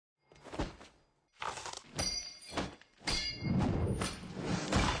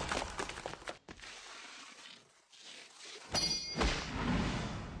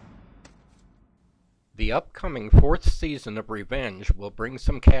The upcoming fourth season of Revenge will bring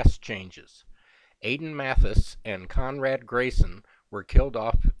some cast changes. Aidan Mathis and Conrad Grayson were killed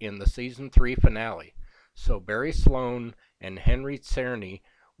off in the season 3 finale, so Barry Sloane and Henry Czerny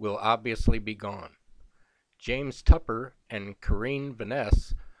will obviously be gone. James Tupper and Corinne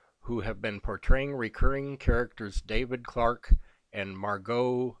Vaness, who have been portraying recurring characters David Clark and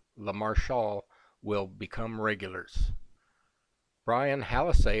Margot LaMarchal, will become regulars. Brian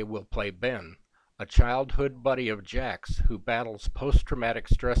Hallisey will play Ben, a childhood buddy of Jack's who battles post-traumatic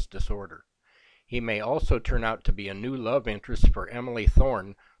stress disorder. He may also turn out to be a new love interest for Emily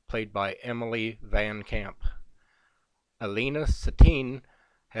Thorne, played by Emily Van Camp. Alina Satine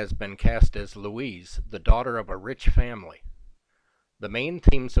has been cast as Louise, the daughter of a rich family. The main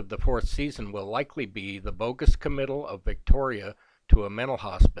themes of the fourth season will likely be the bogus committal of Victoria to a mental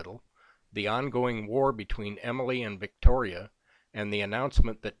hospital, the ongoing war between Emily and Victoria, and the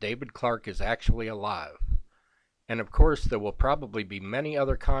announcement that David Clark is actually alive. And of course, there will probably be many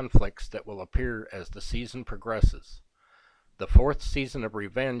other conflicts that will appear as the season progresses. The fourth season of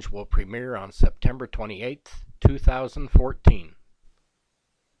Revenge will premiere on September 28th, 2014.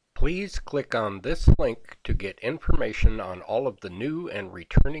 Please click on this link to get information on all of the new and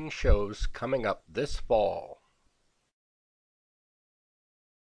returning shows coming up this fall.